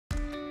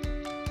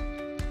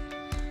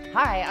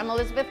Hi, I'm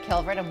Elizabeth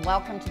Kilvert and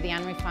welcome to the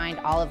Unrefined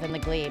Olive in the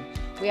Glebe.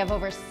 We have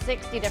over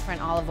 60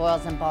 different olive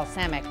oils and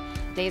balsamic.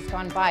 Days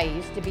gone by, you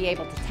used to be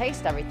able to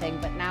taste everything,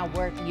 but now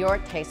we're your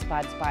taste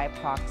buds by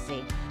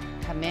proxy.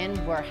 Come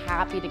in, we're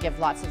happy to give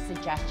lots of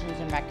suggestions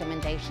and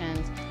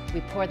recommendations. We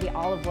pour the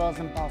olive oils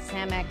and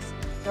balsamics.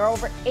 There are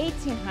over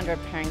 1,800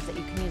 pairings that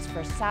you can use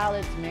for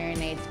salads,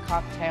 marinades,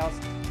 cocktails,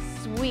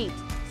 sweet,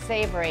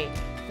 savory,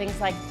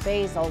 things like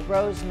basil,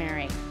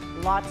 rosemary,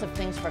 lots of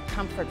things for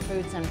comfort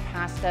foods and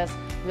pastas.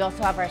 We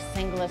also have our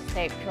single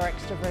estate pure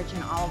extra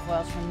virgin olive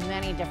oils from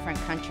many different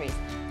countries.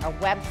 Our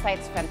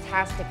website's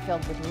fantastic,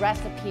 filled with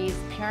recipes,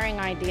 pairing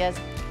ideas,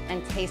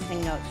 and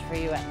tasting notes for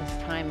you at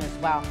this time as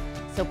well.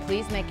 So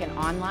please make an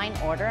online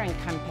order and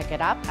come pick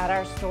it up at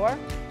our store,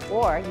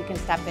 or you can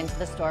step into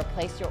the store,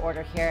 place your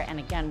order here, and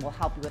again, we'll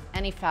help you with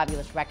any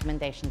fabulous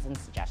recommendations and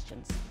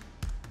suggestions.